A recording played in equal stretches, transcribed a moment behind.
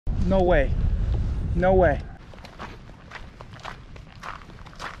No way. No way.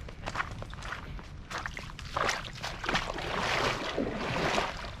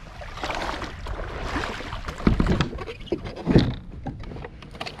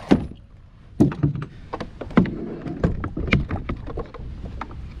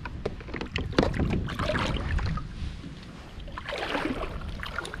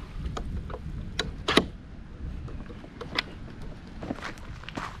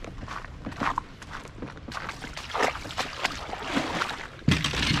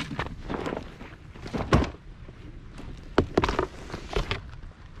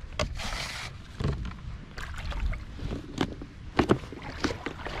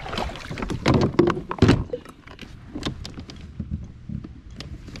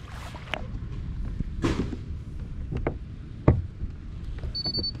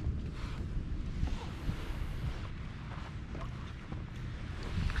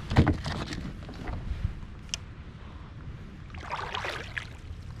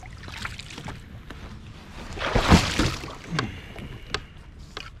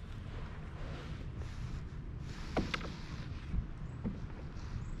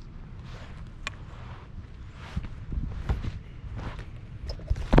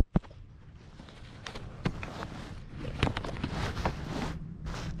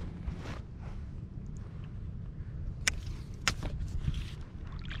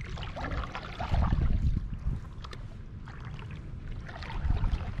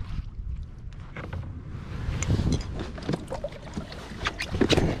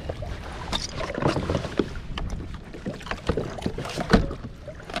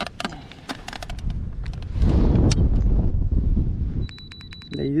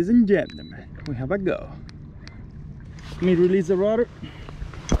 Ladies and gentlemen, we have a go. Let me release the rudder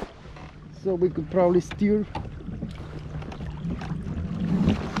so we could probably steer.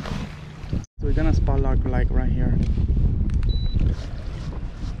 So we're gonna spot lock like right here.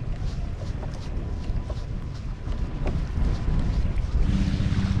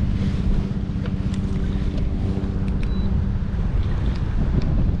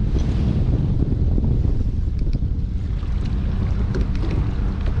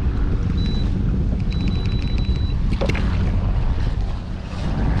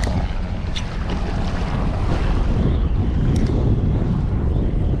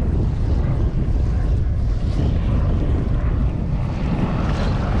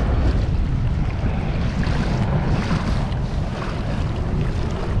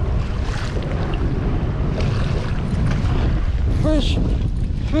 Fish,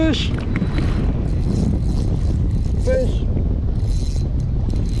 fish, fish.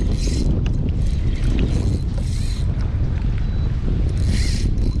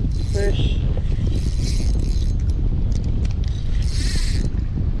 Fish.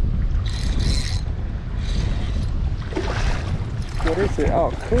 What is it?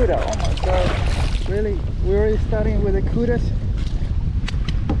 Oh, cuda. Oh my god. Really? We're already starting with the cudas?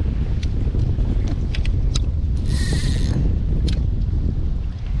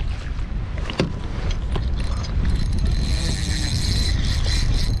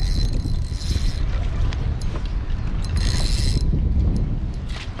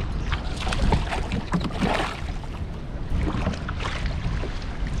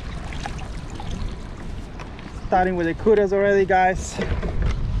 Starting with the cudas already, guys.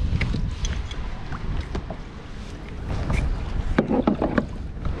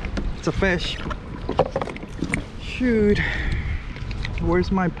 It's a fish. Shoot. Where's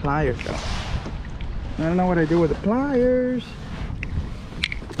my pliers though? I don't know what I do with the pliers.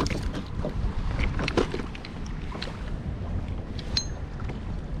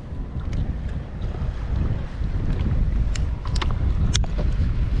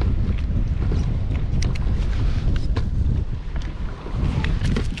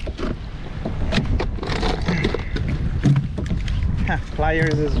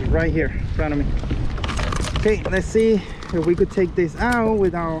 Pliers is right here in front of me. Okay, let's see if we could take this out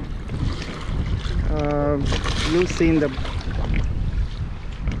without losing the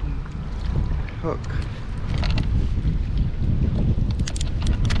hook.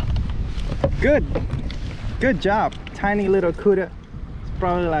 Good job. Tiny little cuda. It's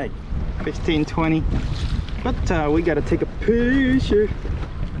probably like 15, 20, but we gotta take a picture.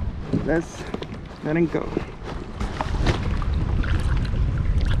 Let's let him go.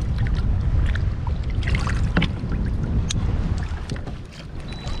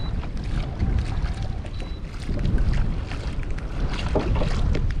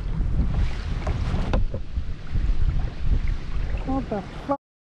 What the fuck?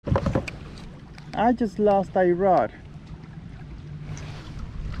 I just lost a rod.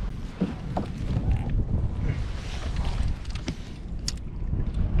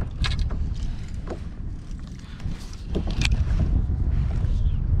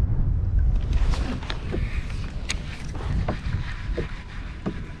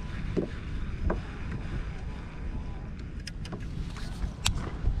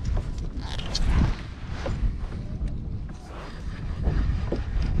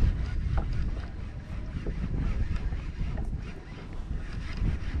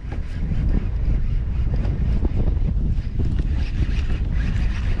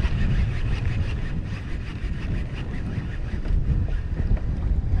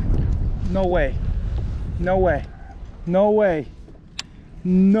 no way. No way. No way.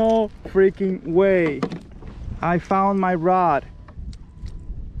 No freaking way. I found my rod.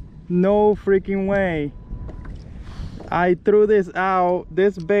 No freaking way. I threw this out,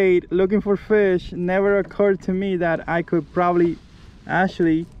 this bait, looking for fish. Never occurred to me that I could probably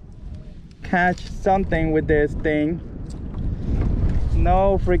actually catch something with this thing.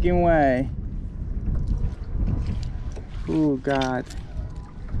 No freaking way. Oh God.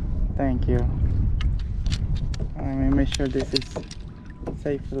 Thank you. Let me make sure this is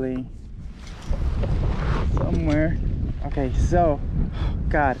safely somewhere. Okay, so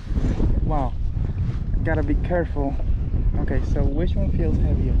God, wow, gotta be careful. Okay, so which one feels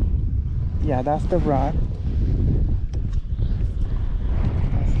heavier? Yeah, that's the rod.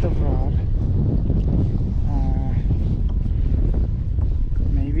 That's the rod.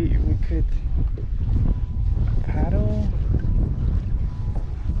 Maybe we could paddle.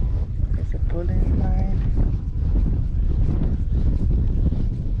 There's a pulling line.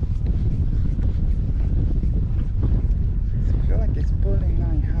 I feel like it's pulling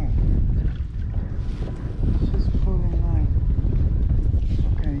line, huh? It's just pulling line.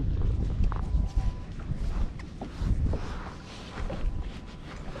 Okay.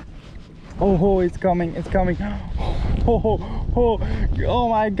 Oh, it's coming, it's coming. Oh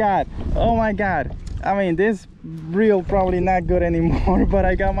my God, oh my God. I mean, this reel probably not good anymore, but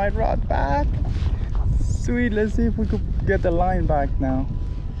I got my rod back. Sweet, let's see if we could get the line back now.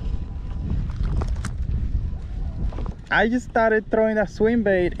 I just started throwing that swim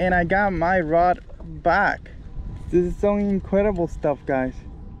bait and I got my rod back. This is some incredible stuff, guys.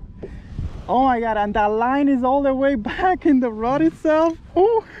 Oh my God, and that line is all the way back in the rod itself.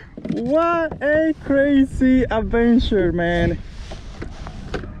 Oh, what a crazy adventure, man.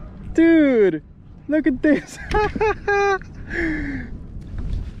 Dude, look at this.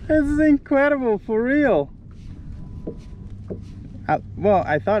 This is incredible, for real. Well,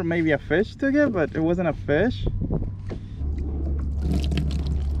 I thought maybe a fish took it, but it wasn't a fish.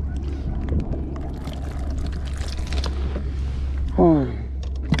 Oh.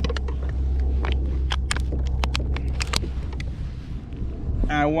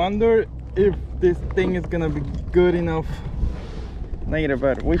 I wonder if this thing is gonna be good enough later,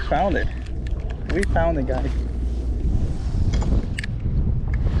 but we found it. We found it, guys.